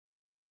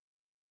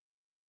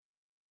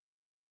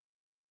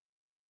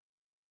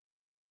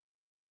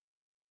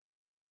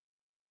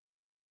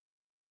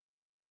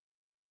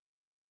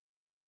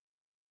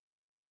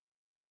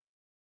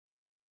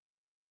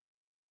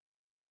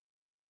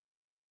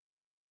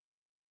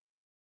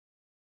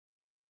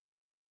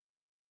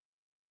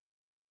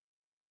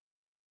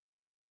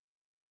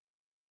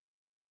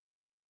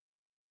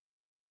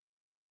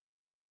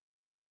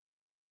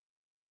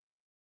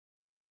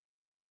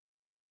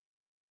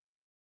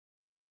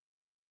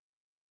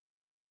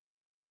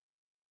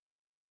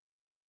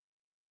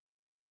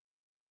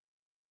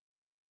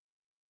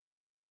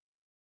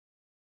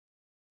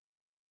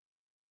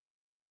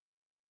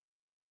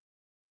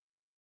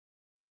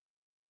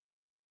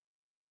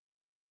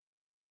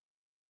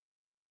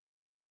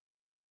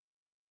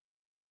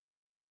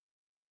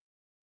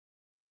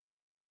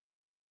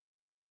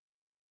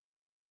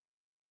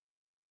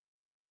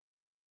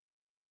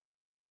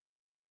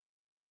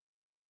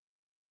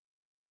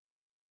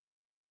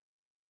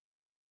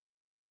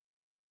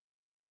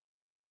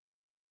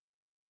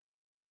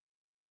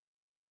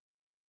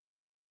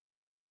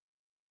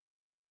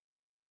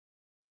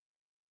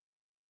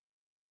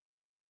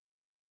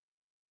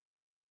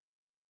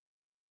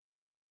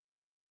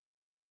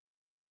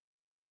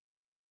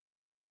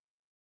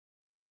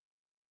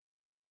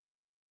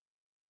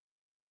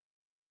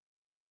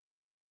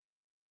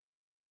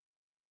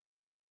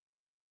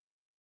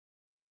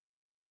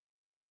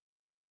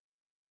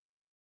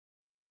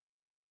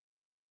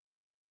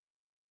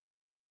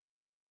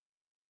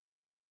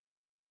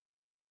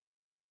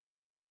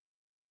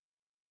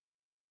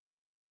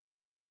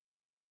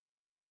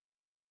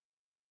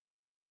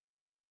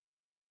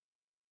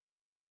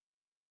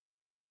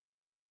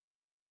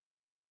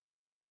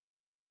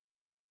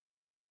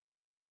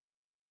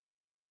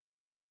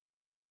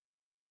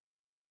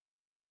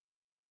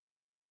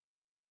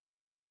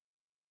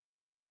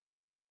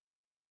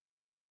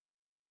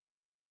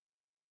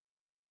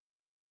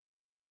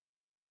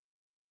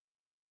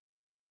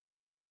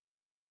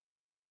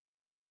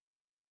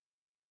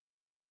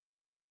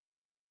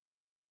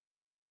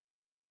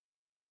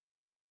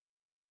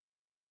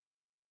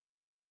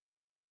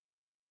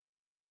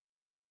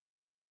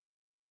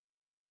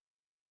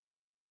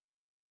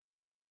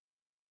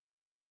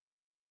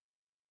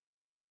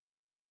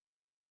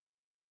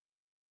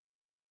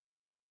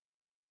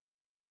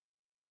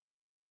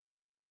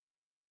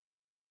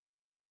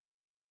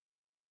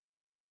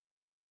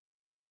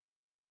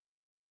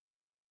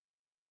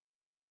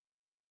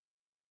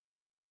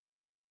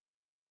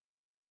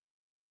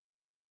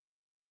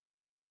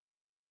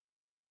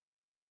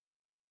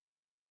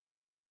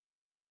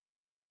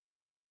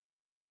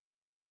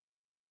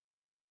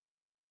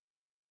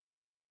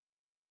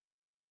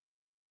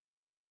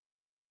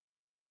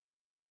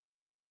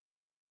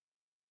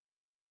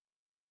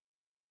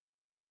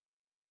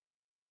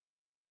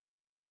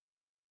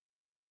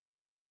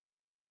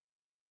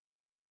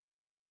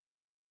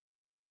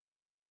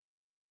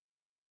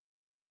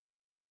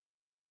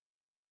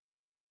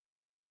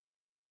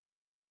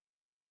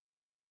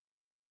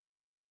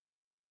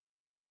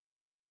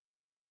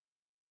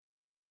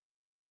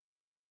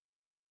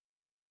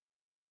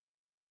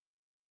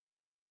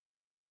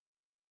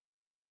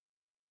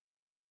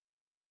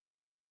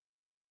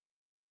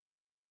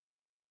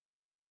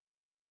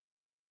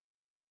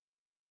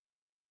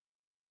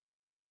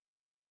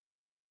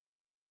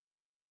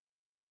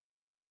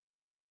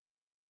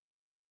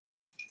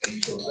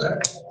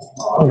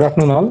Good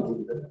afternoon, all.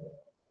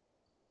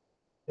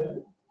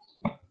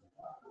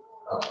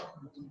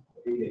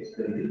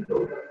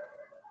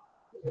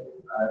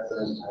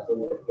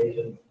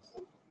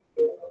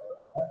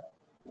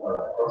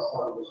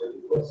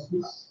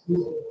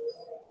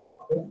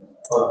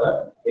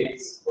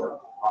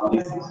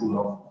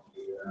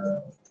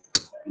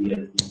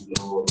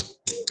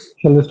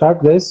 Shall we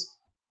start, guys?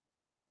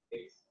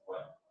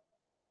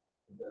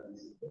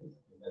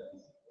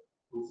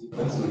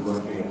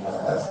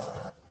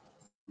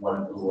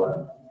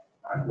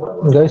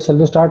 Guys, shall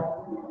we start?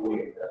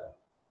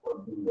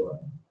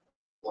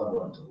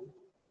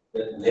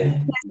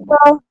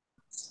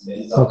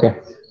 Okay.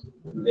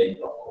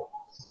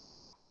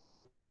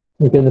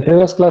 Okay, in the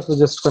previous class, we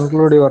just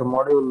conclude your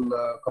module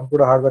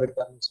computer hardware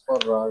requirements for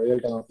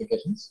real-time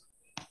applications.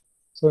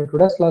 So in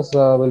today's class,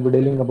 we'll be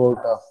dealing about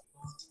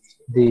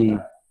the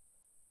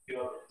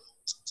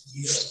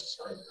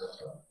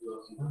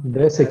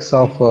basics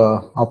of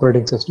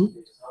operating system.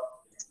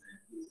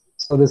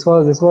 So this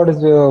what is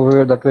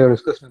that we have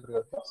discussed in the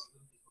previous class.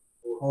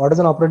 What is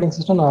an operating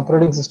system? An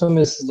operating system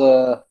is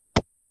the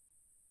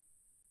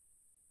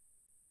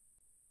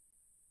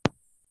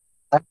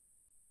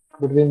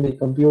between the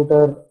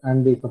computer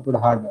and the computer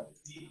hardware.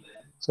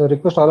 So I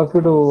request all of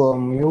you to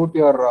mute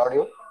your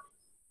audio.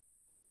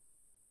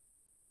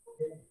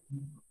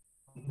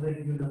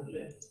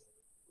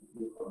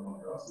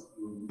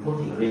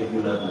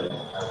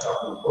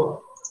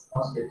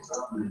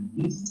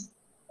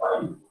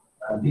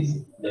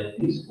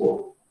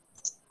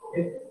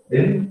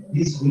 Then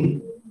this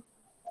will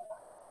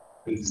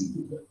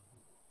execute.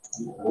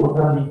 Both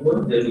are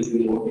equal, then it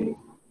will rotate.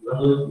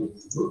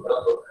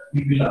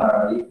 It will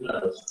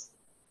understand.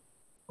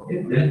 Okay,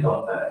 then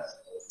compare.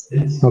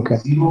 Okay.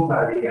 Zero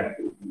parity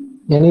activity.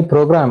 Any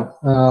program,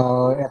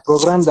 a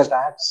program that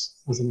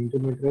acts as an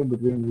intermediary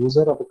between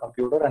user of a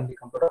computer and the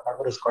computer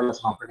hardware is called as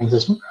an operating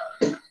system.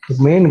 The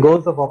main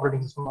goals of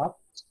operating system are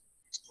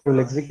to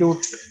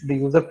execute the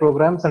user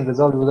programs and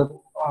resolve to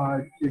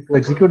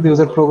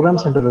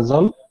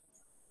resolve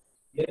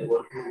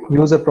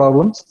user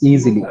problems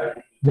easily,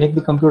 make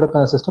the computer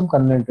system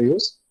convenient to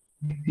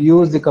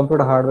use the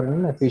computer hardware in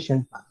an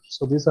efficient manner.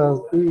 So these are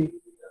the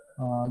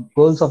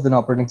goals of the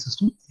operating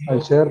system.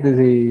 I'll share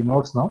the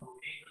notes now.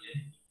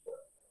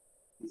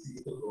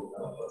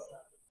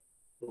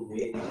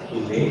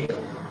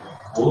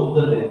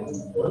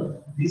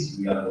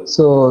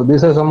 So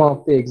these are some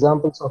of the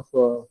examples of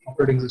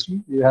operating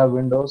system. You have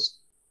Windows,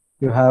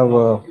 you have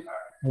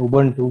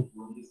Ubuntu,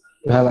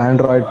 you have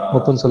Android,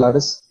 Open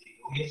Solaris.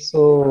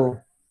 So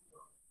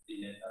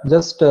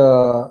just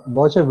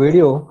watch a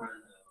video.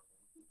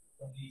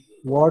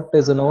 What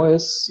is an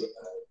OS?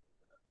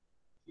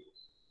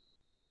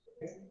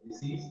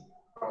 This is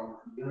from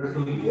year to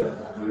year,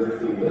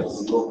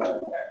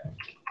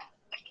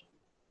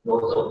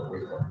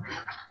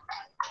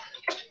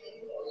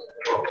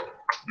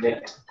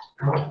 next,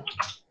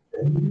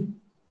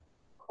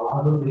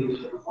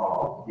 correlation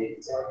of the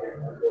exact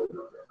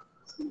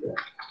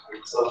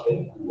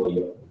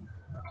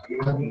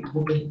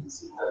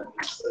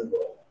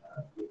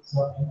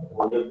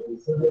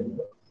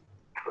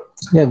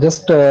yeah,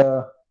 just I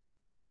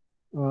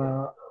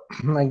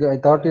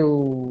thought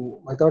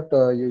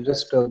you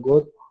just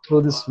go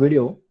through this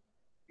video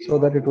so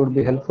that it would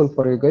be helpful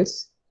for you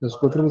guys. Just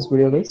go through this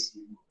video, guys.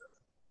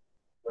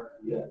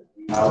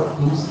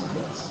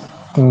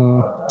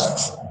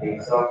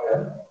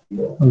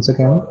 One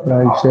second,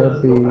 I'll share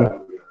the.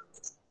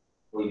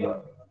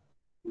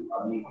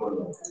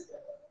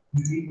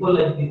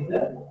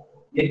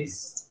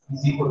 X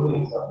is equal to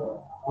X,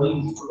 Y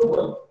is equal to Y.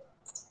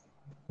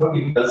 What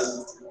it does,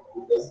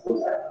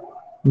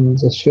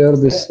 just share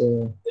this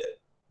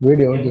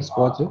video, just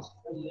watch it.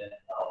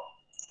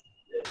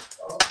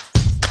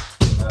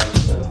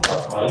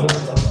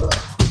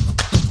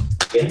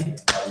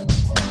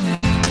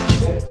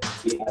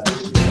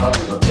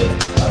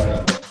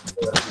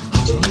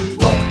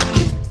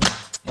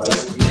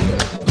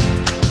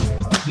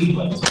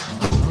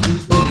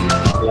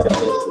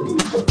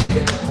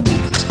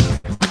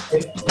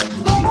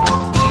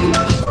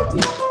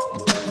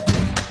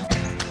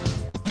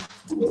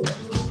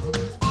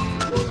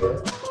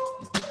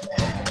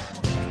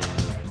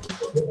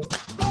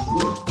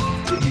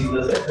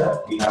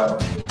 We have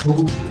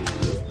two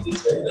this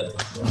side,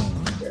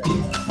 that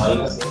is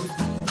minus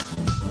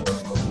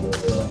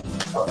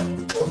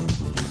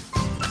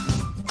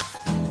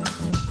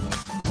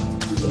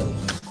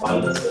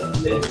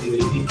then we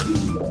will be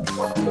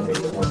 1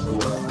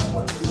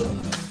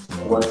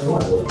 to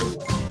 1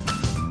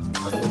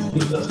 minus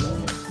 3 plus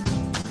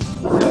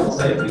 1. Left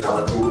side we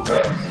have 2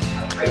 times,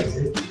 right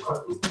side we have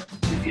 2.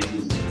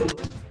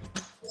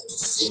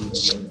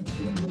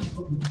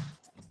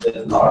 The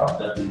lot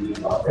that will be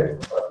plotted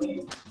for the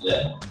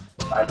length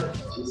and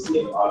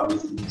GCM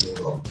always is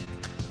 0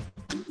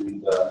 between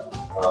the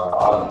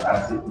all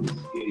axes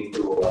we need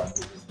to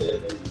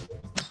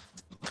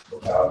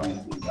always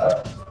these are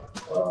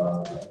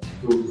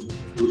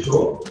to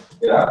show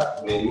there are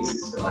very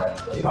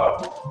systematically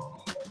hard.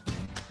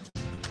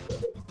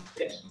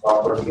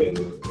 property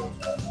again.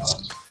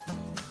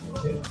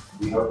 Okay,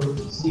 we have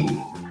to see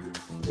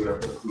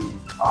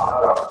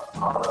R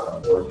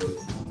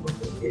versions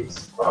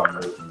its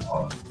property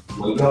of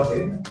y of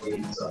n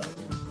is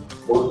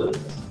both.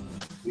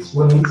 This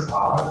one is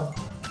R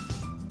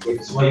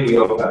x y v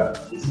of r.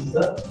 This is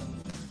the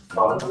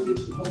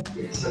conjugation of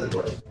x and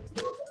y.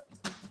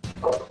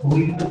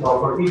 Moving the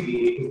property, we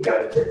need to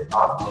calculate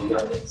R y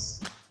of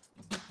x.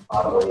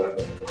 R y of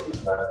x.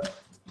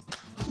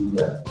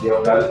 We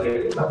have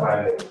calculated the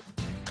finite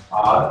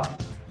R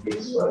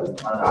x y and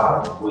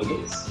R y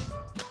x.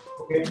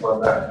 Okay, for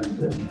that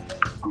reason,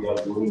 we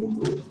are going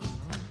to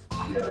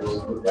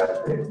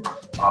calculate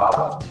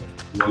R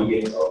y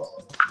x also.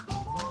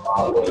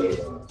 R y x.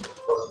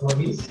 First one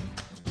is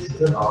this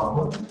is a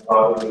normal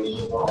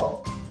correlation of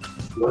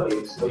your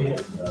x y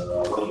and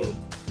y x.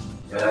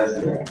 Whereas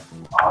here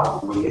R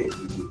y x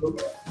is equal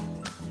to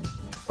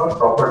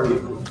property.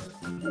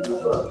 This is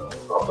the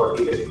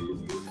property that we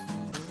use.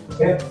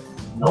 Okay.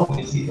 Now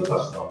we see the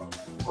first one.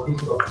 What is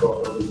the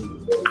property?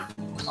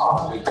 R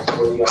x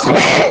y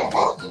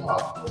R.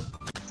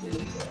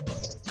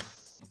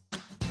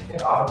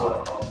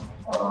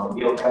 R1 we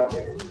have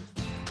calculated.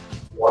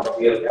 What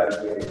we have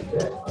calculated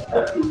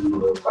that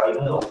the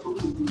final output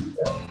will be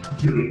that.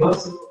 If you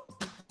reverse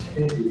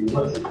it,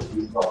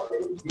 this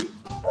property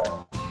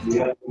we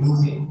are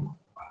using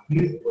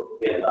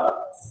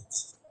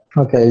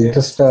okay,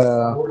 just a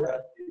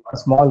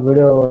small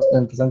video was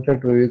been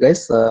presented to you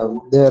guys.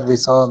 There we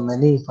saw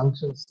many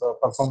functions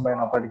performed by an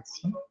operating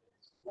system.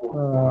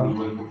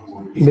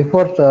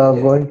 Before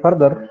going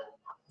further,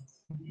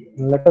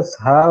 let us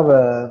have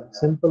a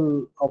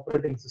simple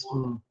operating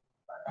system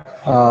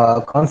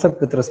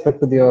concept with respect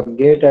to your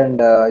GATE and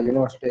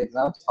university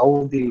exams,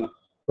 how the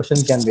question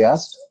can be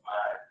asked.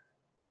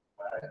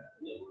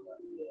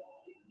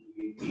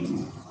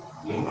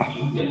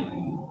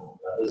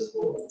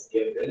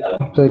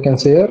 So you can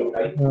see here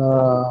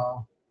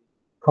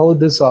how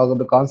this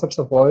the concepts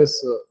of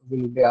voice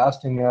will be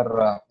asked in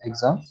your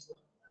exam.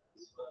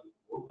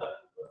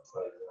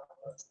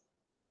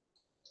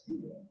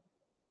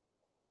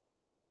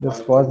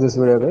 Just pause this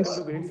video, guys.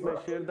 My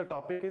share the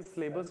topic is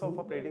syllabus of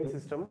operating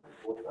system.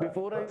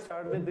 Before I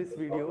start with this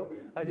video,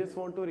 I just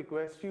want to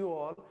request you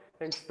all,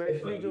 and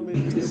especially जो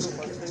मेरी video को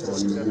first time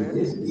watch कर रहे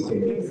हैं, so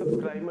please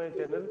subscribe my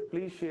channel,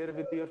 please share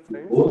with your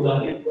friends,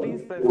 and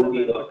please press the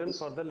bell button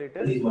for the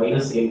latest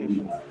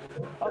notifications.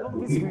 अब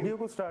हम इस video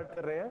को स्टार्ट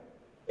कर रहे हैं.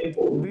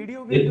 वीडियो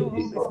के जो हम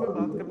इसमें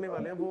बात करने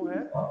वाले हैं वो है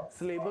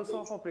सिलेबस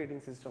ऑफ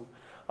ऑपरेटिंग सिस्टम.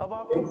 अब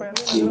आपको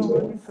पहले लग रहा होगा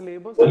कि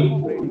सिलेबस ऑफ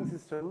ऑपरेटिंग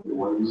सिस्टम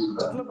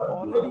मतलब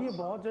ऑलरेडी ये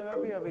बहुत जगह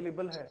पे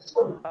अवेलेबल है.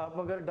 आप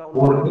अगर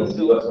डाउनलोड करना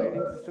चाहो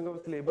ऑपरेटिंग सिस्टम का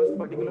सिलेबस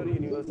पर्टिकुलर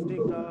यूनिवर्सिटी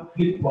का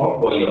गेट के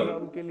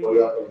एग्जाम के लिए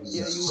या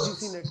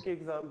यूजीसी नेट के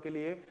एग्जाम के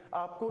लिए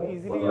आपको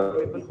इजीली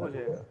अवेलेबल हो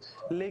जाएगा.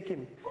 लेकिन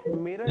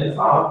मेरा इस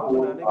वीडियो को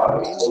बनाने का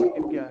मेन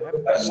मोटिव क्या है,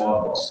 पहला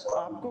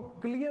आपको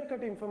क्लियर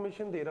कट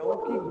इंफॉर्मेशन दे रहा हूं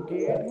कि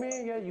गेट में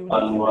या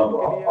यूजीसी नेट के लिए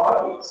अगर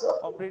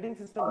आप ऑपरेटिंग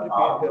सिस्टम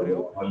प्रिपेयर कर रहे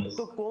हो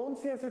तो कौन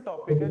से ऐसे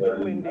टॉपिक है जो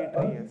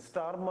मैंडेटरी है,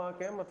 स्टार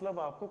मार्क है, मतलब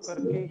आपको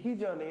करके ही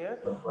जाने हैं,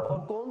 और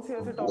कौन से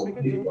ऐसे टॉपिक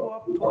है जिनको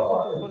आप थोड़ा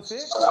बहुत ऊपर से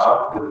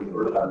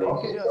मतलब देख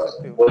के जा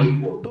सकते हो.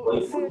 तो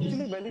इससे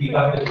एक्चुअली बेनिफिट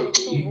क्या है, एक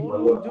तो वो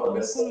लोग जो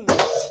बिल्कुल लेट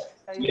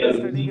टाइम पे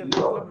स्टडी करते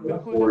हैं, मतलब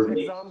बिल्कुल जब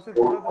एग्जाम से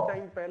थोड़ा सा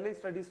टाइम पहले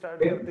स्टडी स्टार्ट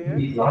करते हैं,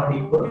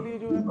 तो उनके लिए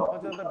जो है बहुत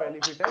ज्यादा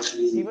बेनिफिट है.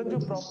 इवन जो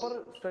प्रॉपर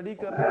स्टडी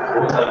कर रहे हैं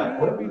उनके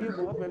लिए भी ये वीडियो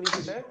बहुत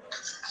बेनिफिट है,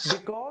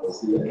 बिकॉज इस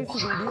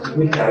वीडियो में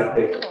मैं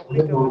सारे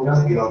टॉपिक कवर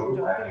करने जा रहा हूँ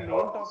जहाँ पे मेन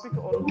टॉपिक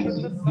और उनके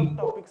अंदर सब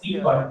टॉपिक्स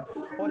क्या है.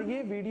 और ये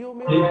वीडियो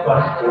में मैंने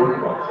टाइटल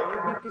बनाया है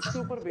कि किसके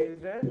ऊपर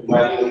बेस्ड है,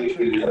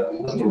 क्वेश्चन.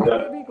 तो जितने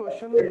भी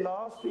क्वेश्चन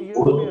लास्ट ईयर्स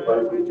में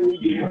आए हुए, चाहे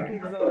गेट के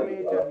एग्जाम में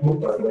चाहे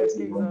यूजीसी नेट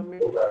के एग्जाम में,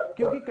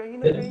 क्योंकि कहीं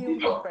ना कहीं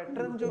उनका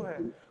पैटर्न जो है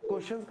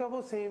क्वेश्चंस का वो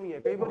सेम ही है.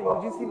 कई बार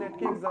यूजीसी नेट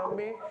के एग्जाम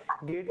में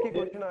गेट के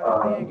क्वेश्चन आ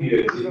जाते हैं,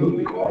 गेट के एग्जाम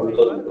में जो है कई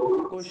बार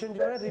क्वेश्चन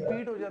जो है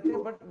रिपीट हो जाते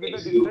हैं but with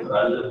a different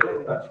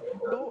language.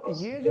 तो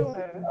ये जो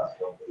है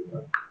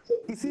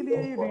इसीलिए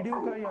ये वीडियो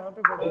का यहाँ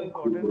पे बड़ा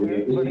इंपॉर्टेंट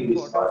है, बड़ी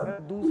इंपॉर्टेंस है.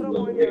 दूसरा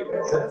पॉइंट यहाँ पे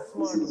क्या है,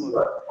 स्मार्ट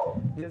वर्क.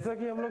 जैसा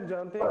कि हम लोग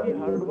जानते हैं कि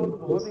हार्ड वर्क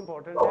बहुत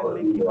इंपॉर्टेंट है,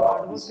 लेकिन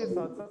हार्ड वर्क के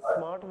साथ साथ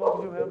स्मार्ट वर्क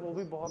जो है वो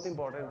भी बहुत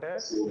इंपॉर्टेंट है.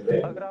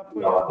 अगर आपको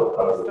याद हो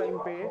कि इस टाइम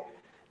पे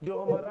जो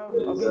हमारा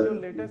अभी जो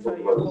लेटेस्ट आई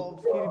है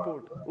फॉर्ब्स की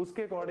रिपोर्ट,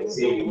 उसके अकॉर्डिंग जो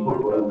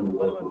वर्ल्ड का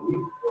नंबर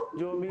 1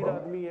 जो अमीर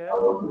आदमी है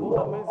वो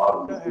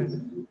अमेज़न का हेड,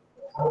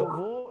 तो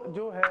वो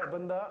जो है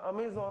बंदा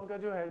अमेज़न का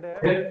जो हेड है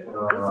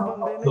उस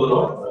बंदे ने कितना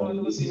स्मार्ट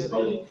वर्क किया.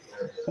 देखो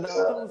ना,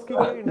 तो उसकी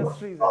जो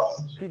इंडस्ट्रीज है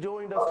कि जो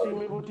इंडस्ट्री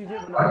में वो चीजें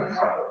बना रहे हैं,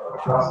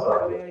 शूज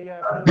बना रहे हैं या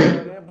एप्पल बना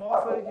रहे हैं, बहुत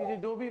सारी चीजें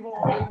जो भी वो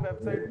ऑनलाइन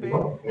वेबसाइट पे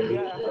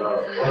या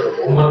एप्लीकेशन में जो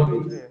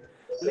वो चीजें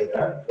बेच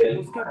रहे हैं, लेकिन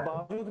उसके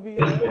बावजूद भी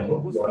है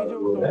उसकी जो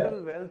टोटल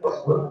वेल्थ है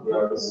वो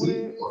पूरे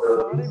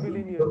सारे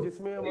बिलियनियर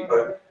जिसमें हमारा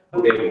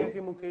दुनिया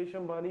के मुकेश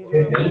अंबानी जो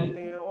है वो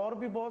आते हैं और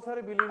भी बहुत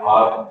सारे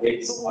बिलियनियर्स हैं,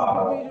 तो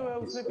उनको भी जो है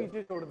उसने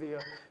पीछे छोड़ दिया।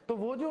 तो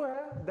वो जो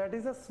है that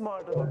is a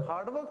smart work.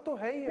 Hard work तो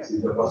है ही है, उसके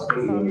साथ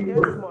क्या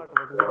है smart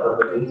work,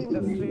 without any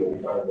industry,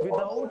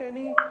 without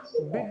any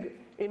big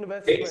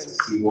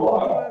investment, वो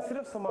जो है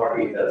सिर्फ सामान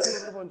को इधर से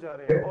उधर पहुंचा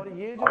रहे हैं, और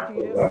ये जो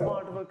चीज है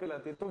स्मार्ट वर्क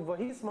कहलाती है। तो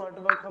वही स्मार्ट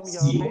वर्क हम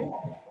यहाँ पे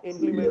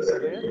इंप्लीमेंट कर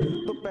रहे हैं।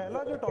 तो पहला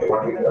जो टॉपिक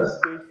है दैट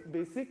इज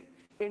बेसिक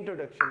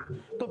इंट्रोडक्शन।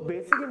 तो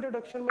बेसिक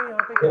इंट्रोडक्शन में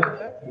यहाँ पे क्या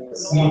आता है,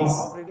 नॉर्मली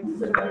ऑपरेटिंग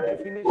सिस्टम की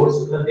डेफिनेशन,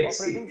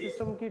 ऑपरेटिंग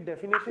सिस्टम की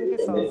डेफिनेशन के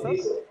साथ साथ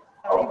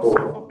types of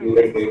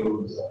operating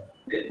system.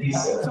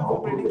 Types of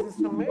operating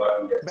system में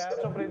batch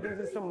operating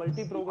system,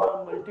 multi programme,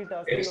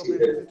 multitasking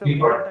operating system,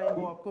 real time,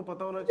 वो आपको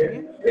पता होना चाहिए।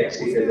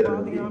 उसके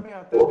बाद यहाँ पे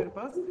आता है मेरे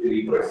पास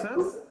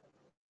process.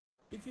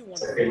 If you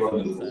want a faster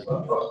website, you have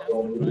to try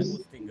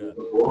hosting use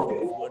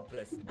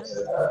WordPress, and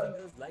with hosting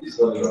is like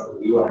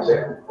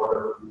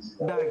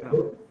diagram,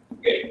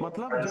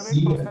 मतलब जब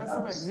एक प्रोसेस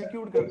हम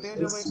एग्जीक्यूट करते हैं,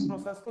 जब एक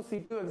प्रोसेस को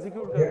सीपीयू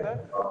एग्जीक्यूट करता है,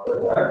 तो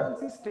कौन कौन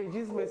सी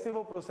स्टेजेस में से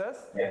वो प्रोसेस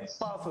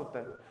पास होता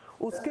है।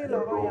 उसके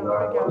अलावा यहाँ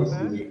पे क्या आता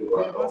है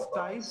मेरे पास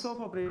टाइप्स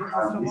ऑफ ऑपरेटिंग सिस्टम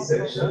और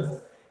प्रोसेस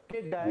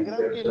के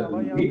डायग्राम के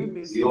अलावा यहाँ पे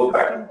basic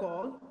system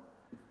call,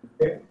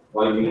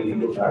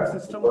 definition of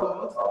system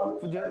calls,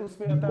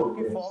 उसमें आता है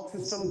आपकी फॉग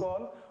सिस्टम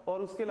कॉल, और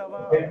उसके अलावा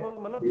आपको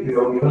मतलब बेसिक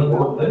कर्नल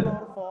और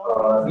फॉग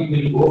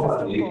सिस्टम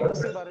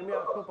कॉल्स के बारे में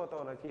आपको पता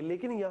होना चाहिए।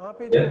 लेकिन यहाँ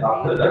पे जो मेन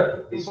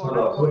इंपॉर्टेंट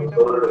पॉइंट है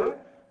वो है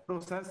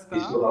प्रोसेस का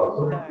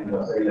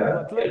डायग्राम,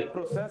 मतलब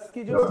प्रोसेस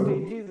की जो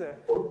स्टेजेस है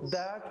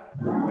that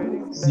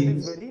is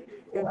very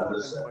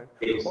important point.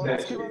 और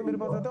उसके बाद मेरे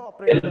पास आता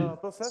है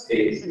प्रोसेस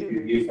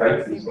शेड्यूलिंग, जिसको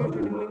सीपीयू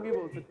शेड्यूलिंग भी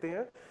बोल सकते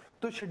हैं।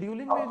 तो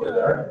शेड्यूलिंग में जो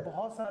है वो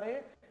बहुत सारे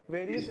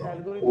वेरियस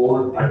एल्गोरिथम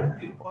होते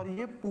हैं, और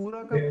ये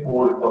पूरा का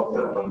पूरा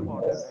टॉपिक ही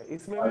इंपॉर्टेंट है।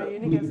 इसमें मैं ये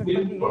नहीं कह सकता कि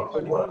ये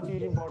पर्टिकुलर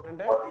चीज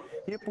इंपॉर्टेंट है,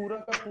 ये पूरा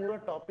का पूरा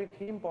टॉपिक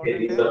ही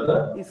इंपॉर्टेंट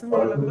है। इसमें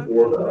अलग अलग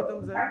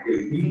एल्गोरिथम्स हैं,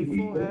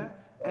 फीफो है,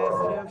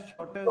 SDF,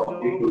 shortest job,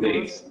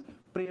 first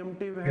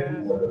pre-emptive है,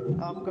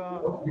 आपका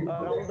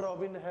राउंड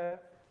रॉबिन है,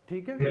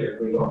 ठीक है,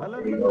 अलग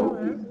अलग जो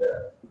है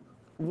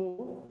वो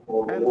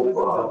एल्गोरिथम्स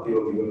आते हैं,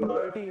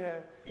 प्रायोरिटी है।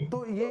 तो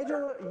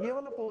ये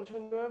वाला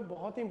पोर्शन जो है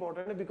बहुत ही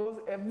इंपॉर्टेंट है,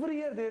 because every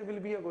year there will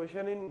be a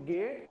question in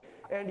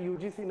gate and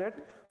UGC net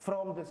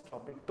from this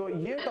topic. तो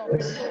ये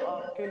टॉपिक तो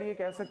आपके लिए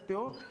कह सकते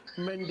हो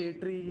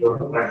मैंडेटरी ही है,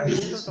 मतलब ये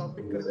तो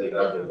टॉपिक करके ही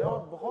जाना है, और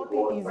बहुत ही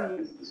इजी है।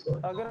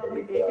 अगर आपने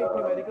एक एक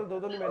न्यूमेरिकल, दो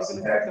दो न्यूमेरिकल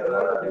इसके कर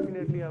लिए तो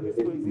डेफिनेटली आप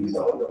इसको इजीली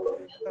सॉल्व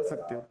कर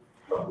सकते हो।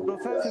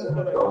 प्रोसेस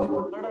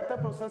सिंक्रोनाइजेशन, थर्ड आता है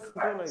प्रोसेस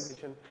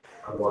सिंक्रोनाइजेशन।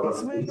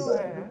 इसमें जो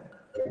है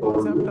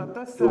कॉन्सेप्ट आता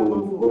है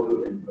सेमाफोर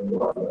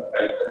का,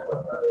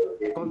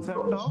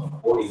 concept of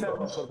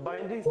semaphore,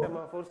 binary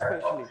semaphore,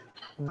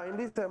 specially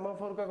binary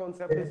semaphore का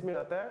कॉन्सेप्ट इसमें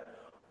आता है,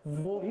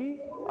 वो ही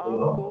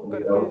आपको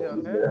करके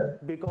जाना है,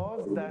 because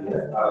that is the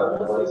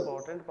most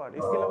important part.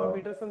 इसके अलावा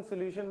पीटरसन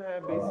सॉल्यूशन है,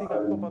 बेसिक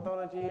आपको पता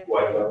होना चाहिए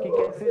कि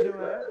कैसे जो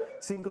है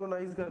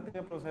सिंक्रोनाइज करते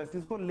हैं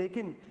प्रोसेसेस को।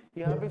 लेकिन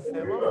यहाँ पे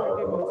सेमाफोर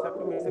के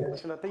कॉन्सेप्ट में से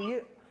क्वेश्चन आता है,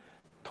 ये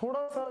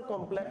थोड़ा सा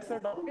कॉम्प्लेक्स है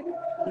टॉपिक,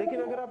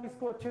 लेकिन अगर आप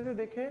इसको अच्छे से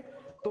देखें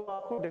तो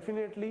आपको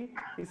डेफिनेटली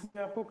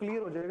इसमें आपको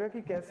क्लियर हो जाएगा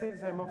कि कैसे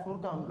सेमाफोर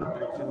काम करता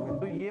है एक्चुअल में।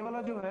 तो ये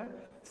वाला जो है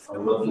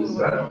सेमाफोर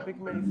वाला टॉपिक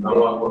मैं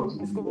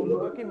इसमें इसको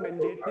बोलूंगा कि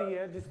मैंडेटरी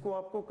है, जिसको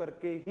आपको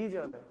करके ही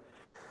जाना है।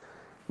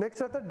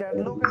 नेक्स्ट आता है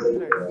deadlock and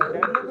threads.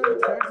 Deadlock and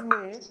threads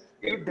में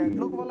जो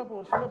डेडलॉक वाला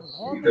पोर्शन है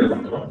बहुत इजी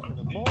पोर्शन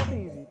है, बहुत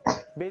ही easy.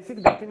 Basic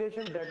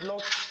definition,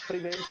 deadlock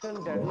prevention,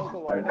 deadlock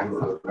avoidance,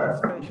 और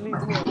स्पेशली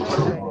इसमें आता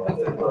है बैंकर्स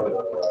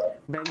एल्गोरिथम।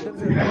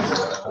 बैंकर्स एल्गोरिथम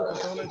आपको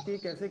पता होना चाहिए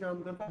कैसे काम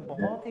करता है,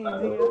 बहुत ही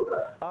इजी है।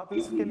 आप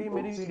इसके लिए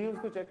मेरी वीडियोस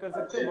को चेक कर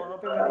सकते हो, वहां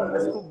पे मैंने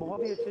इसको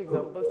बहुत ही अच्छे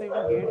एग्जांपल से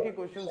इवन गेट के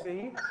क्वेश्चन से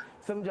ही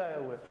समझाया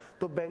हुआ है।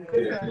 तो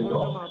बैंकर्स का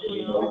एल्गोरिथम आपको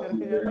यहाँ पे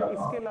करके जाना है।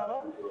 इसके अलावा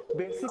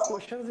बेसिक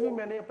क्वेश्चंस भी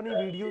मैंने अपनी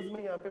वीडियोस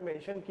में यहाँ पे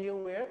मेंशन किए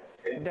हुए हैं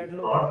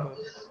डेडलॉक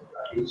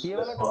के ऊपर। ये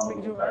वाला टॉपिक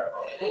जो है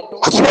वो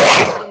टोटली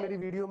कवर्ड है मेरी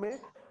वीडियो में,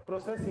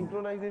 प्रोसेस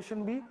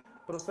सिंक्रोनाइजेशन भी,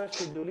 प्रोसेस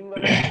शेड्यूलिंग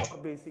वाला भी, और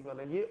बेसिक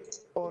वाला, ये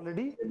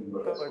ऑलरेडी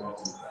कवर्ड है।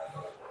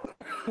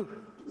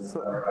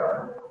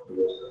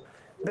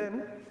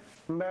 Then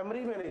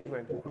memory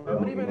management.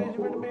 Memory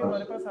management में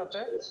हमारे पास आता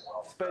है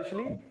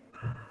स्पेशली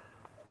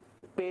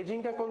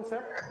पेजिंग का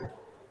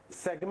कॉन्सेप्ट,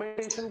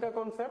 सेगमेंटेशन का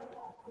कॉन्सेप्ट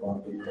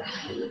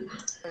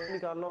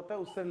निकालना होता है,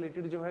 उससे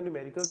रिलेटेड जो है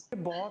न्यूमेरिकल।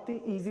 बहुत ही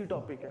इजी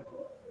टॉपिक है,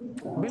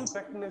 बिल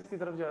करेक्टनेस की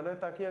तरफ जाना है,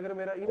 ताकि अगर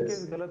मेरा इन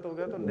केस गलत हो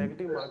गया तो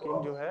नेगेटिव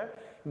मार्किंग जो है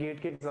गेट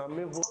के एग्जाम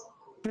में वो।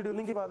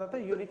 शेड्यूलिंग की बात आता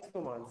है यूनिक्स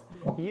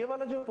कमांड्स। ये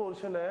वाला जो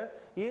पोर्शन है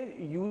ये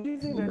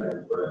यूजीसी नेट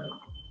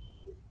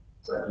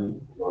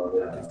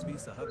रिजवी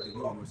साहब दिल्ली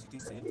यूनिवर्सिटी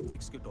से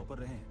फिजिक्स के टॉपर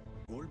रहे हैं,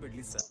 गोल्ड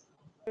मेडलिस्ट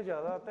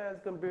ज्यादा आता है as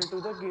compare to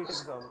the gate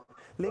exam.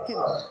 लेकिन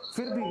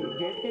फिर भी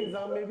गेट के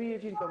एग्जाम में भी ये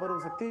चीज कवर हो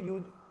सकती है।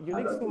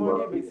 यूनिक्स कमांड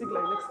या बेसिक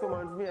लाइनक्स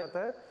कमांड्स में आता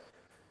है,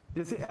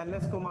 जैसे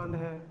ls कमांड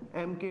है,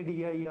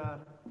 mkdir,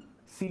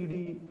 cd,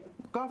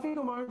 काफी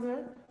कमांड्स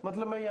हैं,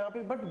 मतलब मैं यहाँ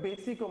पे बट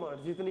बेसिक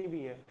कमांड जितनी भी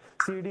हैं,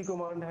 cd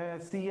कमांड है,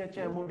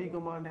 chmod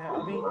कमांड है।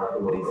 अभी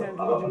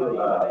रिसेंटली जुलाई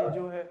वाले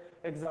जो है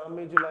एग्जाम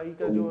में, जुलाई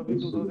का जो अभी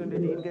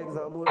 2018 का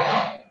एग्जाम हुआ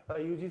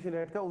है यूजीसी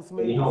नेट का,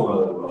 उसमें इस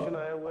वाला क्वेश्चन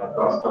आया हुआ है।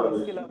 और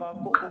इसके अलावा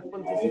आपको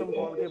ओपन सिस्टम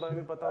कॉल के बारे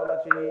में पता होना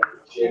चाहिए।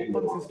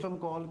 ओपन सिस्टम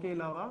कॉल के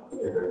अलावा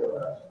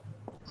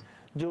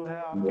जो है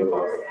आपके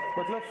पास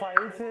मतलब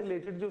फाइल से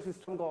रिलेटेड जो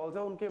सिस्टम कॉल्स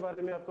है उनके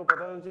बारे में आपको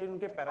पता होना चाहिए,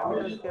 उनके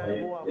पैरामीटर्स क्या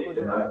है वो आपको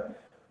जो है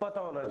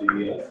पता होना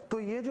चाहिए। तो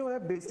ये जो है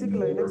बेसिक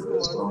लाइनक्स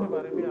कमांड्स के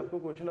बारे में आपको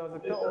क्वेश्चन आ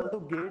सकता है। ऑल्दो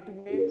गेट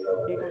में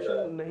ये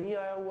क्वेश्चन नहीं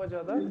आया हुआ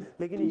ज्यादा,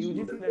 लेकिन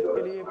यूजीसी नेट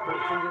के लिए ये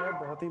पोर्शन जो है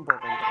बहुत ही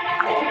इंपॉर्टेंट है।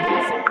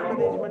 Then file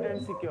management and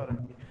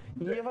security,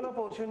 ये वाला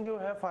पोर्शन जो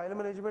है फाइल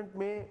मैनेजमेंट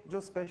में जो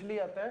स्पेशली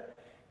आता है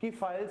कि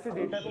फाइल से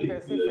डेटा को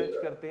कैसे फेच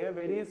करते हैं,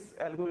 वेरियस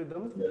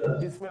एल्गोरिदम्स,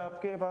 जिसमें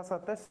आपके पास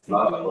आता है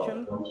sequential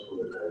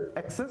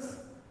access,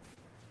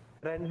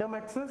 random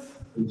access,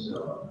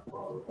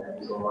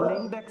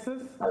 linked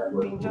access,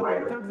 3-4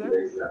 methods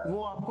हैं,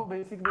 वो आपको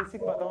बेसिक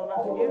पता होना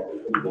चाहिए।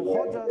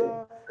 बहुत ज्यादा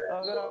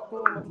अगर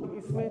आपको मतलब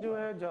इसमें जो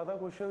है ज्यादा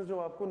क्वेश्चंस जो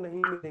आपको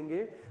नहीं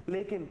मिलेंगे,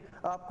 लेकिन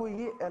आपको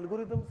ये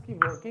एल्गोरिदम्स की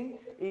वर्किंग,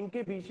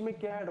 इनके बीच में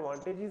क्या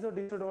एडवांटेजेस और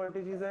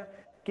डिसएडवांटेजेस है,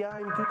 क्या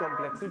इनकी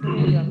कॉम्प्लेक्सिटी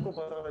है, ये आपको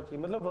पता होना चाहिए।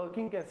 मतलब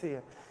वर्किंग कैसे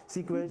है,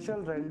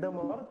 सीक्वेंशियल, रैंडम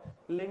और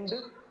लिंक्ड,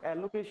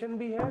 एलोकेशन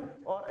भी है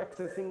और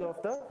एक्सेसिंग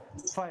ऑफ द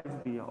फाइल्स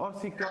भी है। और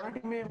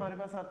सिक्योरिटी में हमारे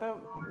पास आता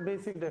है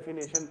बेसिक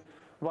डेफिनेशन,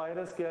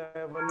 वायरस क्या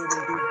है,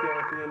 वल्नरेबिलिटीज क्या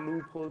होती है,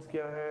 लूप होल्स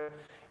क्या है,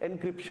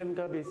 एनक्रिप्शन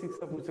का बेसिक्स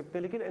का पूछ सकते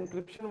हैं। लेकिन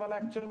एनक्रिप्शन वाला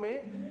एक्चुअल में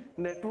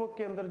नेटवर्क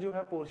के अंदर जो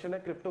है पोर्शन है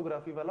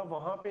क्रिप्टोग्राफी वाला,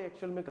 वहां पे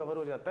एक्चुअल में कवर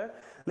हो जाता है।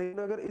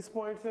 लेकिन अगर इस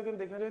पॉइंट से अगर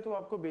देखा जाए तो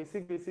आपको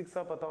बेसिक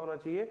सा पता होना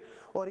चाहिए,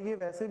 और ये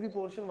वैसे भी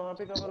पोर्शन वहां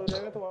पे कवर हो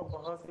जाएगा, तो आप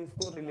वहां से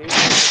इसको रिलेट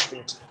कर सकते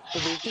हो। तो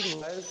बेसिक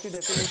वायरस की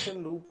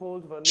डेफिनेशन, लूप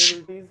होल्स,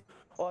 वल्नरेबिलिटीज,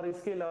 और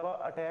इसके अलावा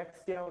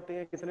अटैक्स क्या होते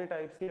हैं, कितने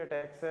टाइप्स के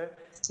अटैक्स हैं,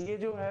 ये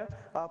जो है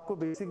आपको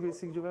बेसिक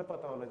जो है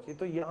पता होना चाहिए।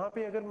 तो यहाँ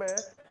पे अगर मैं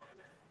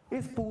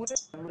इस पूरे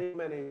मेमोरी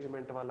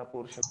मैनेजमेंट वाला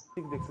पोर्शन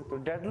देख सकते हो,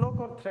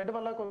 डेडलॉक और थ्रेड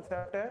वाला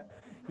कॉन्सेप्ट है,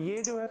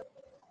 ये जो है।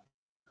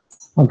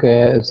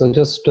 Okay, so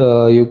just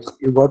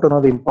you got to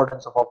know the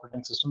importance of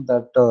operating system.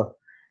 That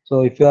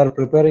so if you are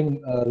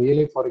preparing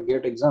really for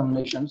GATE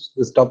examinations,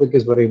 this topic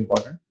is very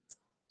important.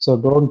 So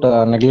don't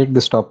neglect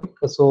this topic.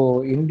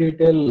 So in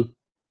detail,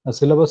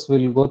 syllabus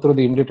will go through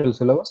the in detail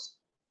syllabus.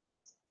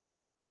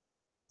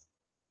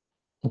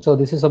 So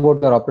this is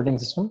about your operating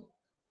system.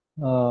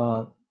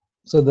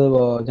 So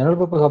the general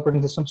purpose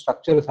operating system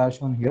structure is as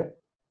shown here.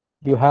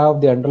 You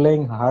have the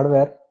underlying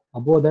hardware.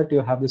 Above that,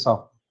 you have the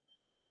software.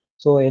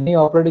 So any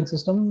operating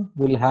system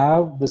will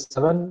have the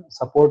 7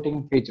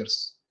 supporting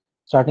features,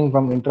 starting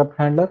from interrupt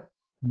handler,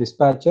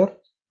 dispatcher,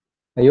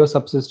 IO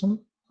subsystem,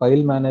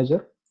 file manager,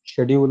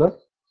 scheduler,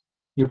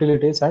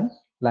 utilities, and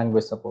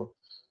language support.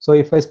 So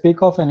if I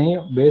speak of any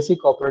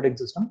basic operating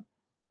system,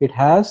 it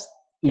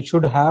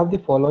should have the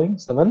following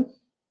 7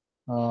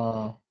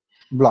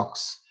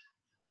 blocks,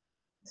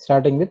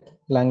 starting with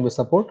language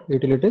support,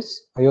 utilities,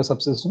 IO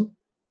subsystem,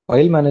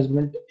 file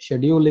management,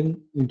 scheduling,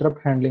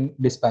 interrupt handling,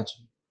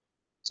 dispatching.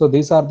 So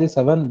these are the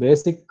 7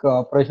 basic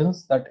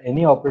operations that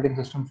any operating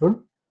system should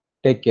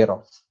take care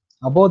of.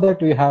 Above that,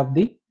 we have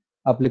the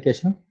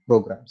application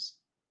programs.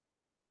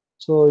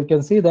 So you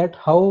can see that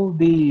how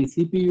the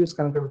CPU is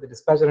connected with the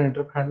dispatcher and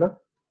interrupt handler,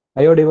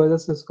 IO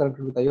devices is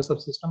connected with IO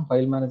subsystem,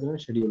 file manager, and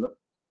scheduler.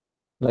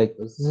 Like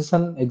this is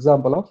an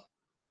example of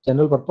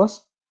general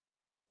purpose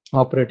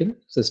operating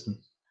system.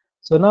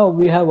 So now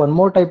we have one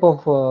more type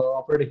of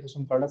operating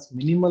system called as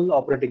minimal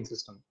operating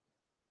system.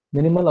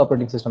 Minimal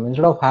operating system,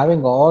 instead of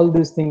having all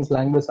these things,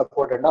 language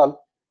support and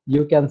all,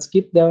 you can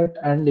skip that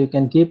and you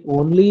can keep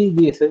only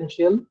the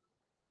essential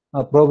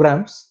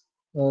programs.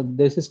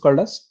 This is called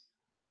as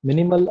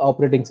minimal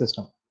operating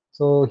system.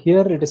 So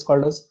here it is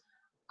called as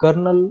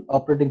kernel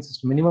operating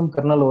system, minimum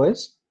kernel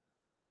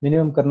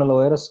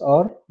OS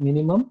or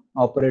minimum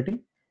operating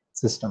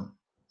system.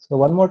 So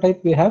one more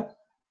type we have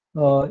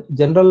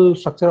general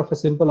structure of a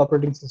simple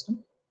operating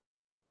system.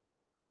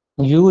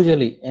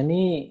 Usually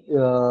any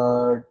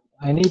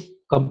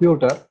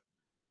computer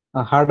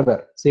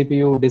hardware,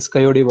 CPU, disk,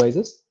 IO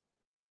devices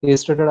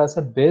is treated as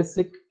a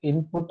basic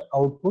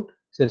input-output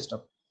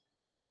system.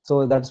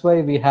 So that's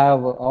why we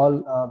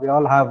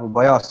all have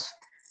BIOS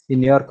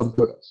in your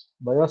computers.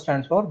 BIOS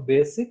stands for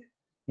Basic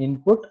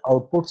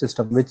Input-Output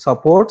System, which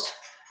supports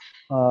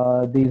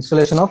the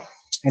installation of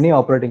any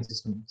operating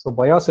system. So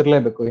BIOS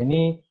reliable.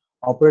 Any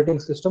operating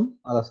system,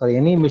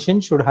 any machine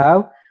should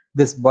have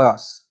this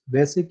BIOS,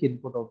 Basic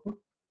Input-Output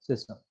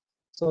System.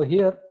 So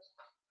here,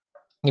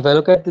 if I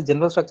look at the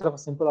general structure of a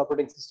simple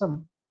operating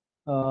system,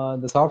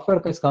 the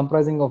software is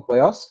comprising of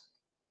BIOS.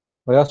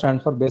 BIOS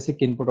stands for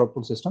Basic Input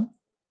Output System.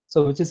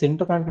 So which is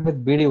interconnected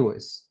with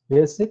BDOS,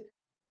 Basic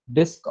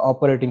Disk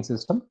Operating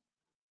System.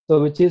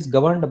 So which is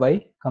governed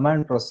by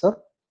command processor,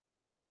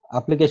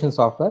 application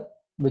software,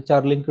 which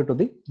are linked to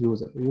the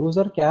user.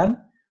 User can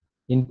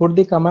input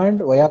the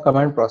command via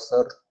command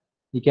processor.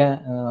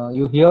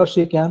 He or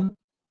she can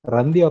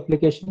run the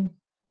application,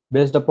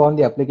 Based upon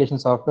the application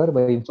software,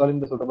 by installing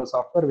the suitable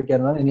software, we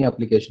can run any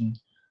application,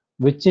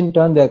 which in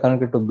turn they are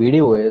connected to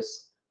BDOS.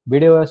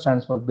 BDOS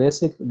stands for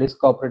Basic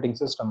Disk Operating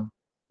System,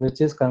 which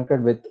is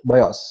connected with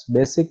BIOS,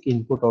 Basic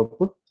Input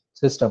Output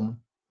System.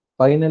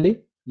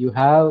 Finally, you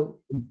have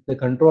the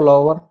control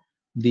over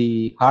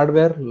the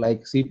hardware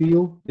like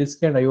CPU,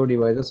 disk, and IO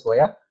devices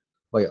via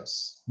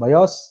BIOS.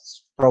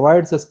 BIOS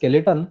provides a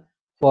skeleton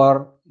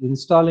for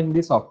installing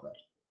the software.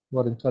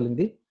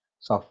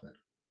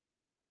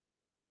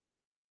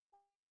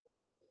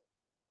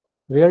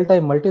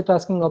 Real-time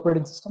multitasking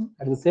operating system.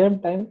 At the same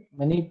time,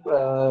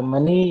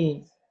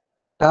 many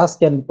tasks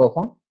can be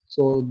performed.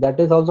 So that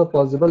is also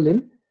possible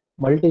in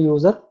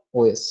multi-user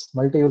OS.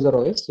 Multi-user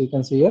OS. So you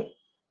can see here.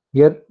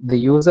 Here the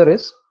user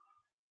is.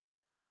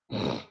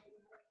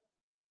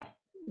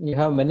 You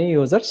have many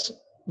users.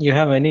 You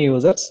have many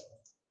users.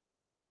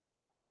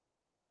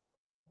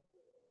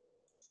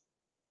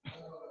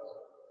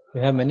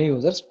 You have many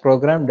users.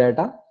 Program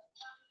data.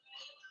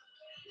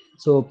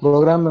 So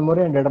program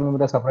memory and data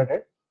memory are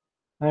separated,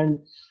 and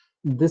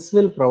this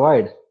will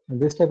provide.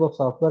 This type of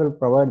software will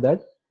provide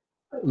that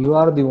you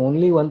are the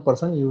only one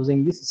person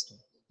using the system.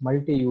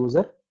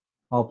 Multi-user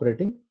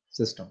operating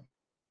system.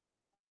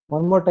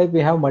 One more type,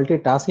 we have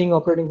multitasking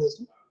operating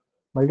system.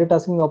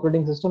 Multitasking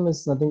operating system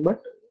is nothing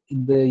but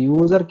the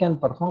user can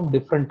perform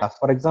different tasks.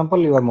 For example,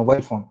 your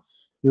mobile phone,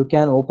 you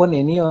can open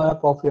any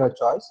app of your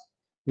choice.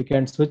 You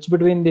can switch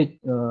between the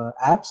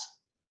apps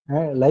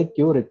like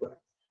you require.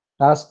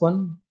 Task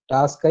 1,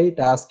 task I,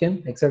 task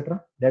n,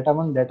 etc. Data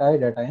 1, data I,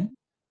 data n.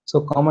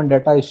 So common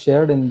data is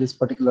shared in this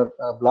particular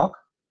block,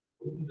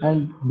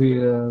 and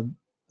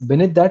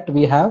beneath that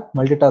we have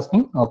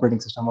multitasking operating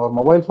system. Our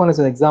mobile phone is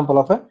an example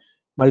of a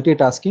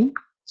multitasking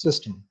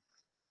system.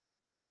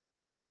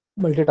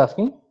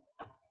 Multitasking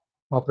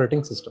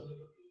operating system.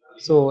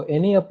 So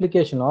any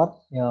application or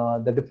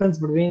the difference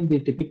between the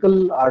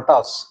typical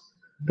RTOS,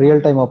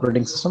 real-time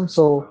operating system.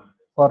 So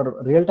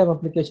for real-time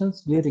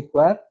applications, we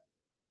require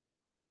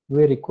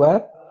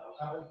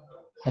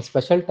a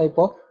special type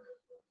of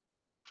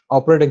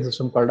operating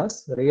system called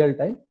as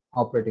real-time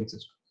operating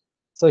system.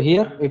 So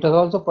here it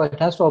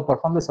has to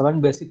perform the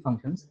 7 basic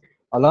functions.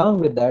 Along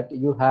with that,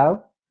 you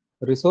have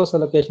resource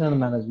allocation and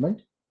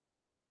management,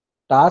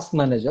 task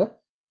manager,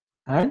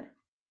 and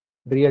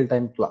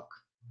real-time clock.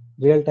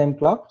 Real-time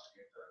clock,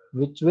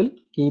 which will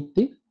keep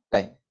the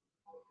time.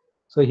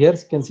 So here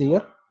you can see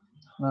here,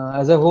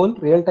 as a whole,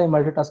 real-time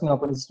multitasking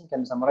operating system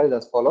can be summarized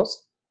as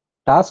follows: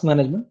 task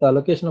management, the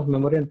allocation of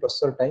memory and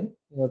processor time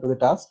to the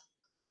task;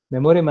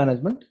 memory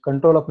management,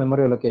 control of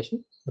memory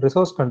allocation;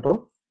 resource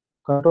control,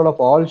 control of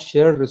all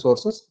shared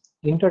resources;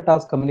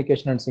 inter-task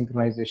communication and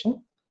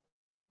synchronization.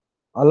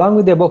 Along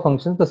with the above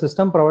functions, the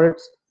system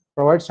provides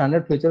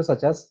standard features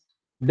such as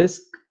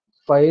disk,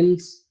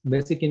 files,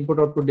 basic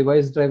input-output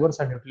device drivers,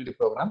 and utility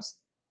programs.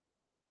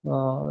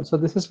 So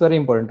this is very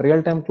important.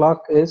 Real-time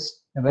clock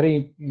is a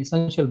very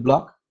essential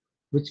block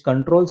which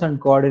controls and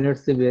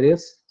coordinates the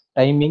various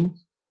timing,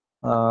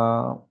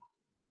 uh,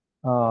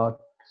 uh,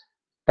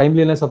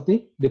 timeliness of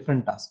the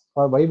different tasks.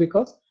 Why?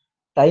 Because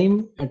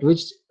time at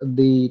which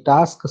the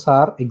tasks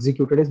are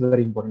executed is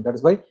very important. That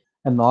is why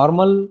a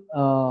normal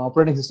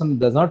operating system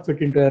does not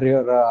fit into a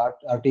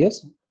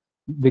RTS,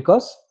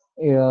 because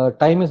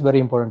time is very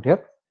important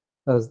here.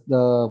 As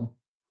uh,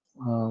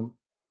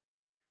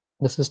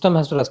 the system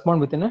has to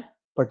respond within a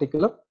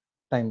particular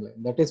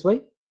timeline. That is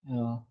why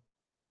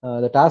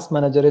the task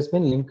manager has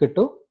been linked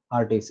to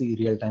RTC,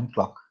 real-time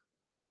clock.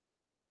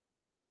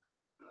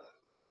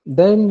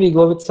 Then we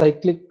go with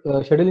cyclic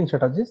scheduling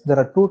strategies. There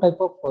are two types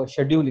of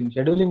scheduling.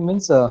 Scheduling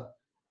means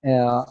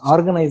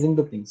organizing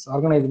the things.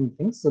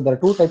 So there are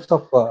two types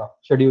of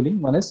scheduling.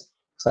 One is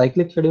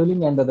cyclic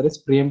scheduling and the other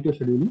is preemptive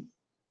scheduling.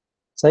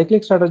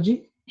 Cyclic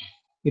strategy,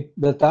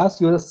 the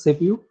task uses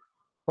CPU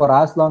for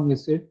as long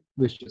as it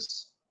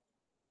wishes.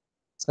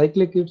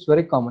 Cyclic, it's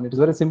very common. It is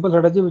very simple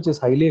strategy which is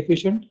highly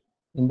efficient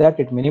in that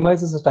it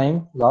minimizes the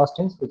time lost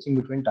in switching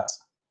between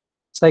tasks.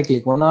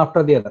 Cyclic, one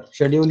after the other.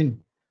 Scheduling.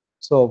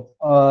 So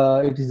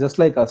it is just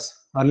like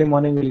us. Early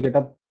morning we'll get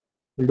up,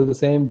 we'll do the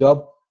same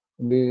job.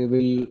 We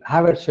will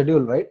have a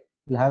schedule, right?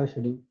 We'll have a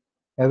schedule.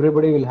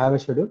 Everybody will have a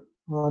schedule.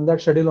 On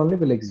that schedule only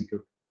will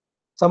execute.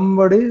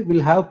 Somebody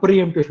will have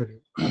preemptive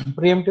schedule.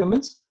 Preemptive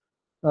means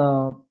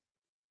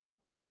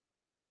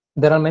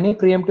there are many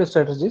preemptive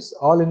strategies.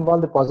 All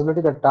involve the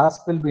possibility that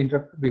task will be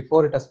interrupted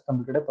before it has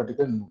completed a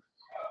particular move.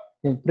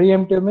 In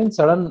preemptive means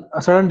a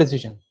sudden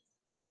decision.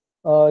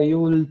 You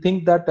will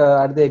think that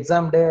at the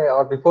exam day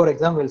or before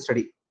exam we'll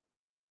study.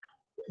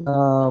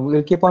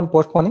 We'll keep on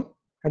postponing.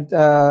 And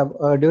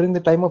during the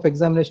time of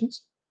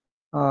examinations,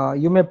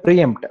 you may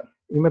preempt.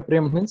 You may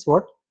preempt means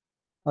what?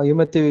 You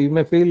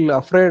may feel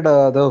afraid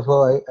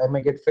that I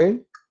may get failed,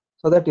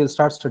 so that you'll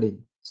start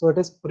studying. So it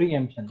is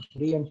preemption.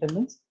 Preemption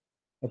means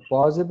a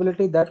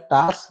possibility that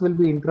task will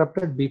be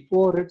interrupted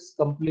before it's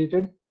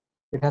completed.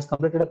 It has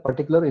completed a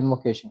particular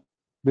invocation.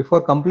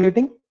 Before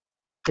completing,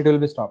 it will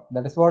be stopped.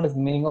 That is what is the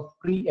meaning of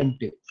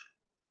preemptive.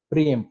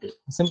 Preemptive.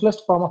 The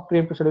simplest form of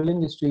preemptive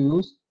scheduling is to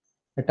use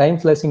a time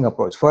slicing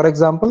approach. For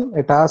example,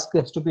 a task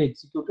has to be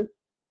executed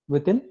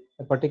within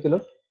a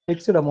particular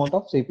fixed amount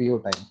of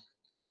CPU time.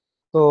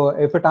 So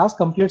if a task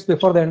completes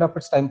before the end of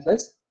its time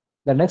slice,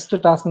 the next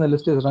task in the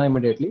list is run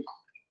immediately.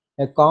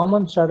 A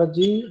common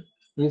strategy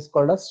is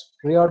called as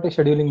priority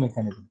scheduling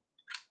mechanism.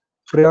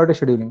 Priority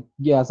scheduling.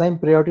 You assign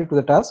priority to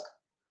the task.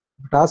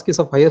 If the task is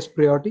of highest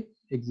priority,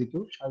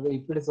 execute.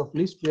 If it is of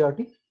least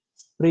priority,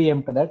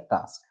 preempt that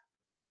task.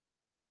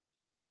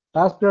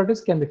 Task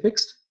priorities can be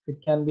fixed.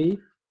 It can be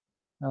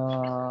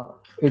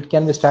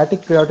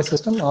static priority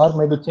system or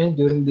maybe changed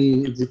during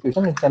the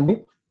execution. It can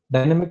be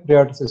dynamic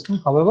priority system.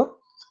 However,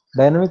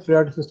 dynamic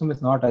priority system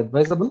is not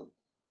advisable.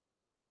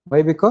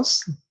 Why?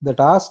 Because the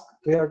task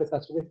priorities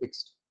has to be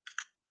fixed.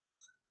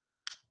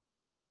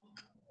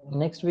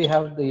 Next, we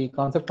have the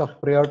concept of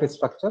priority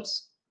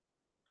structures.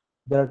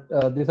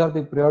 These are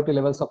the priority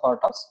levels of our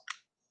task.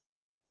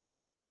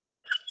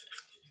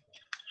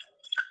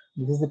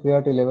 This is the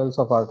priority levels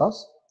of our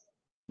task: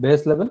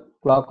 base level,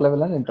 clock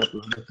level, and interrupt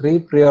level. The three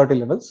priority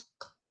levels: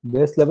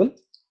 base level,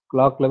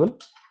 clock level,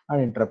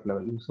 and interrupt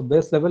level. So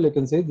base level, you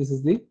can see this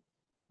is the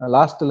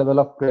last level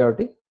of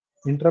priority.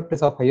 Interrupt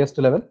is of highest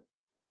level.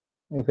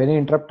 If any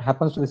interrupt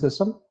happens to the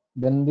system,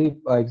 then the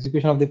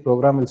execution of the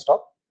program will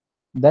stop.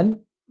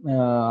 Then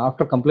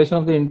after completion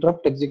of the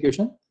interrupt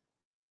execution,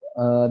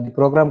 the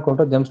program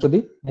counter jumps to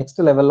the next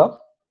level of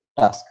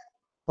task.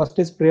 First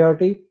is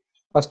priority.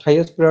 First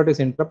highest priority is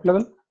interrupt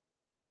level.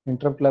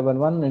 Interrupt level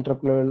 1,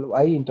 interrupt level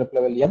I, interrupt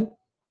level N.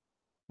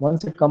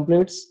 Once it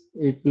completes,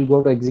 it will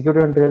go to execute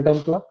on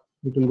real-time clock.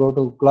 It will go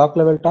to clock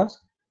level task,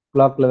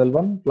 clock level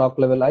 1, clock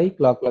level I,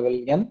 clock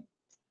level N.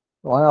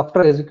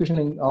 After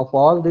execution of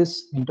all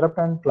this interrupt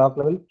and clock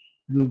level,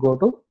 it will go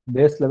to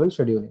base level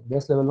scheduling.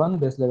 Base level 1,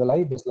 base level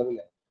I, base level N.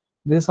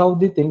 This is how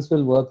the things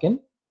will work in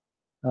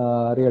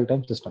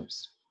real-time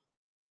systems.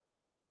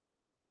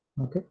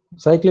 Okay,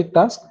 cyclic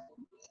task.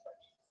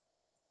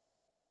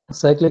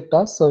 Cyclic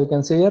tasks. So you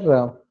can see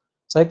here,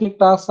 cyclic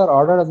tasks are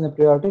ordered as a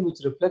priority, which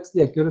reflects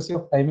the accuracy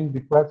of timing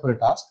required for a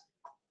task.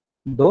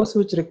 Those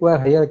which require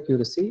higher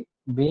accuracy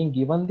being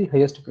given the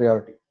highest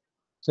priority.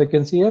 So you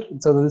can see here,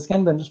 so this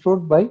can be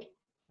understood by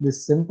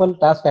this simple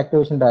task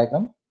activation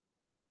diagram.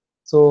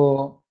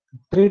 So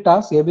three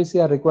tasks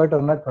ABC are required to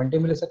run at 20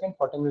 millisecond,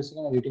 40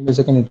 millisecond, and 80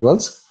 millisecond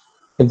intervals.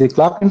 If the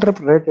clock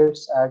interrupt rate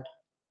is at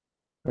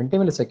 20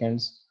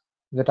 milliseconds,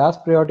 the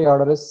task priority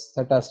order is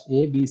set as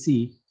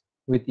ABC,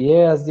 with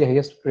A as the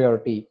highest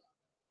priority.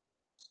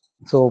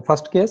 So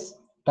first case,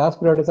 task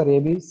priorities are A,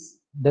 B,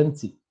 then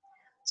C.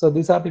 So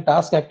these are the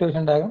task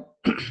activation diagram.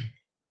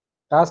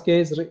 Task A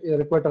is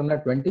required to run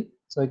at 20.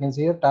 So you can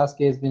see here task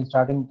A has been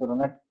starting to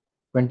run at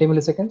 20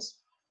 milliseconds.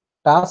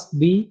 Task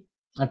B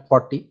at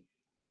 40.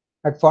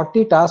 At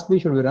 40, task B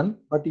should be run,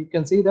 but you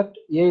can see that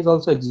A is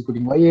also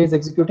executing. Why A is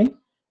executing?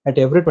 At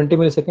every 20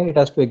 milliseconds, it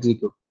has to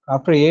execute.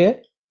 After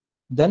A,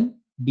 then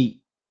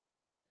B,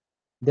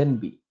 then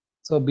B.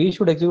 So B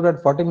should execute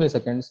at 40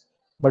 milliseconds,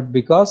 but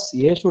because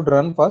A should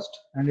run first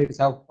and it is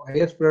of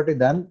highest priority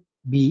than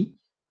B,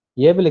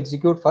 A will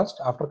execute first.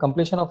 After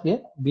completion of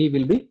A, B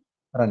will be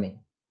running.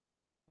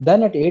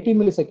 Then at 80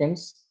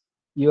 milliseconds,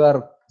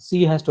 your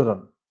C has to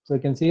run. So you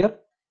can see here,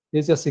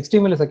 this is 60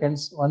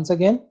 milliseconds. Once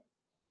again,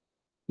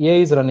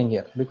 A is running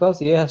here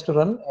because A has to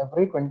run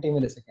every 20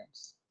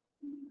 milliseconds.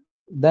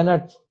 Then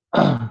at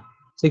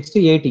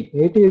 60, 80,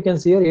 you can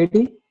see here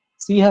 80,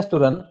 C has to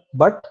run,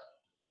 but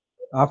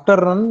after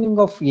running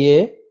of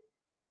A,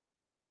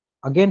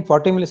 again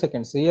 40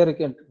 milliseconds. Here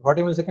again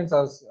 40 milliseconds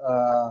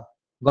are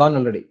gone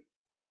already.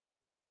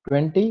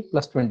 20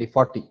 plus 20,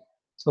 40.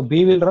 So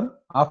B will run.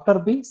 After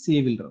B,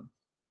 C will run.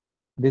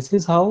 This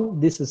is how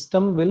the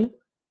system will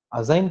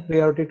assign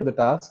priority to the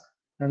task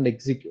and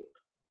execute.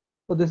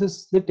 So this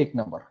is the tick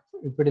number.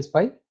 If it is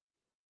 5,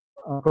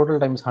 total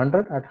time is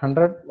 100. At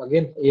 100,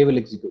 again A will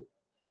execute.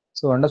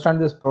 So understand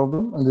this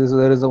problem. And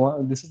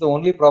this is the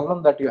only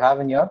problem that you have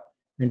in your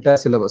entire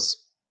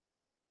syllabus.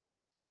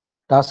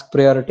 Task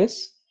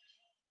priorities.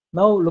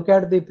 Now look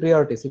at the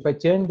priorities. If I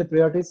change the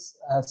priorities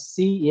as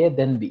C, A,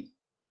 then B.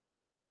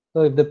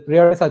 So if the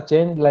priorities are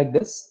changed like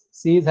this,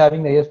 C is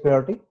having the highest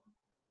priority,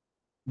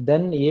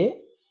 then A,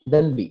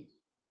 then B.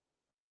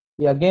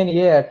 Again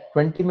A at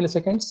 20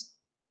 milliseconds,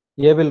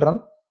 A will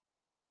run.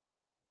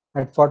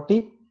 At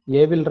 40,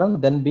 A will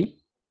run, then B.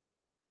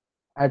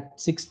 At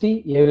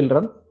 60, A will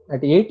run.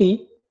 At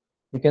 80,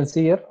 you can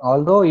see here,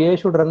 although A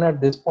should run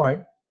at this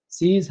point,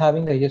 C is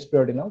having the highest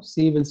priority now.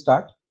 C will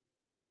start.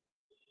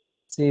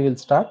 C will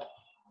start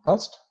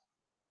first.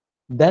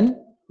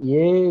 Then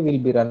A will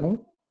be running.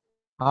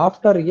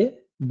 After A,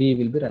 B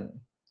will be running.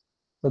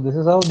 So this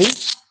is how the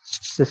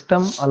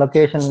system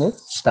allocation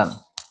is done.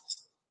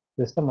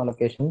 System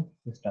allocation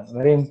is done.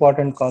 Very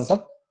important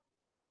concept.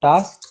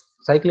 Task,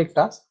 cyclic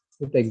task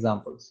with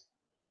examples.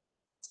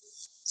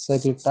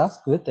 Cyclic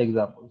task with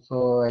examples.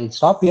 So I'll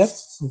stop here.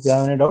 If you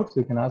have any doubts,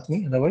 you can ask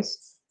me.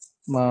 Otherwise,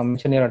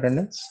 mention your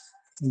attendance.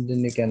 Then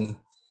you can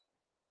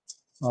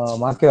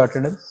mark your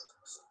attendance.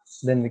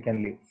 Then we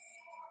can leave.